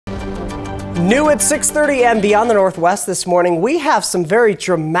New at 6:30 and beyond the Northwest this morning, we have some very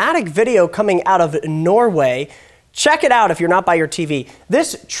dramatic video coming out of Norway. Check it out if you're not by your TV.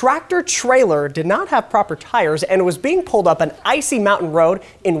 This tractor trailer did not have proper tires and was being pulled up an icy mountain road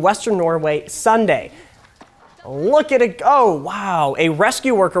in western Norway Sunday. Look at it go. Oh, wow. A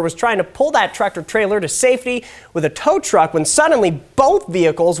rescue worker was trying to pull that tractor trailer to safety with a tow truck when suddenly both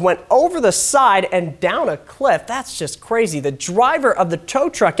vehicles went over the side and down a cliff. That's just crazy. The driver of the tow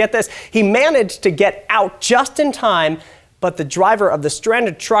truck, get this, he managed to get out just in time, but the driver of the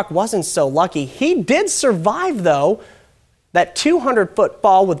stranded truck wasn't so lucky. He did survive, though. That 200-foot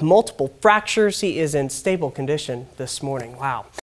fall with multiple fractures. He is in stable condition this morning. Wow.